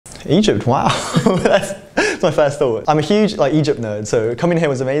Egypt, wow. That's my first thought. I'm a huge Egypt nerd, so coming here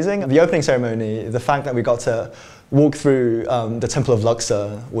was amazing. The opening ceremony, the fact that we got to walk through the Temple of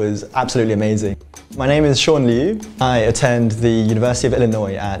Luxor was absolutely amazing. My name is Sean Liu. I attend the University of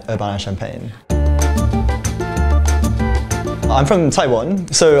Illinois at Urbana-Champaign. I'm from Taiwan,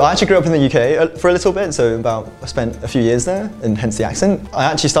 so I actually grew up in the UK for a little bit, so I spent a few years there, and hence the accent. I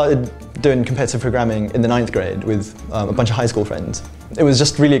actually started doing competitive programming in the 9th grade with a bunch of high school friends. It was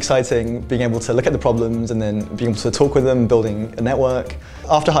just really exciting being able to look at the problems and then being able to talk with them, building a network.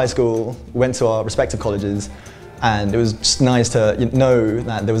 After high school, we went to our respective colleges, and it was just nice to know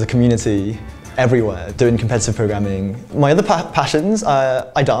that there was a community everywhere doing competitive programming. My other passions,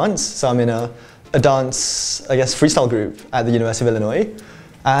 I dance, so I'm in a dance, I guess, freestyle group at the University of Illinois.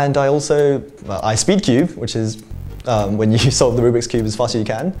 And I also, I speed cube, which is when you solve the Rubiks Cube as fast as you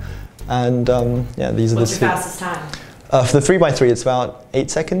can. And yeah, these are What's your fastest time? For the 3x3, it's about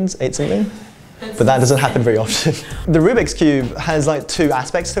 8 seconds, 8 something. But that doesn't happen very often. The Rubiks Cube has two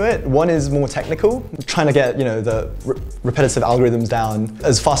aspects to it. One is more technical, trying to get the repetitive algorithms down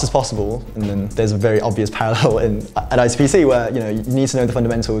as fast as possible. And then there's a very obvious parallel at ICPC where you need to know the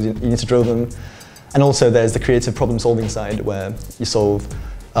fundamentals, you need to drill them. And also there's the creative problem solving side where you solve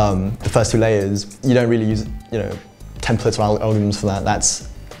the first 2 layers. You don't really use templates or algorithms for that. That's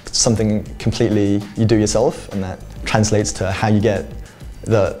something completely you do yourself, and that translates to how you get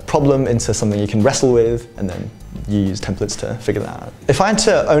the problem into something you can wrestle with, and then you use templates to figure that out. If I had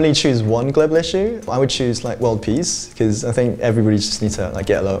to only choose one global issue, I would choose world peace, because I think everybody just needs to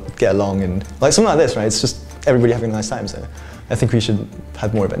get along, and something like this, right? It's just everybody having a nice time. So I think we should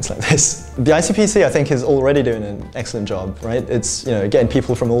have more events like this. The ICPC, I think, is already doing an excellent job, right? It's getting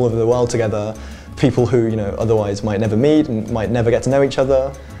people from all over the world together, people who otherwise might never meet and might never get to know each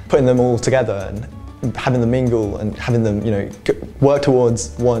other, putting them all together and having them mingle and having them work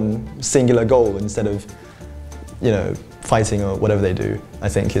towards one singular goal instead of fighting or whatever they do, I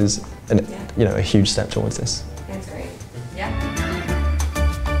think is a huge step towards this. That's great. Yeah.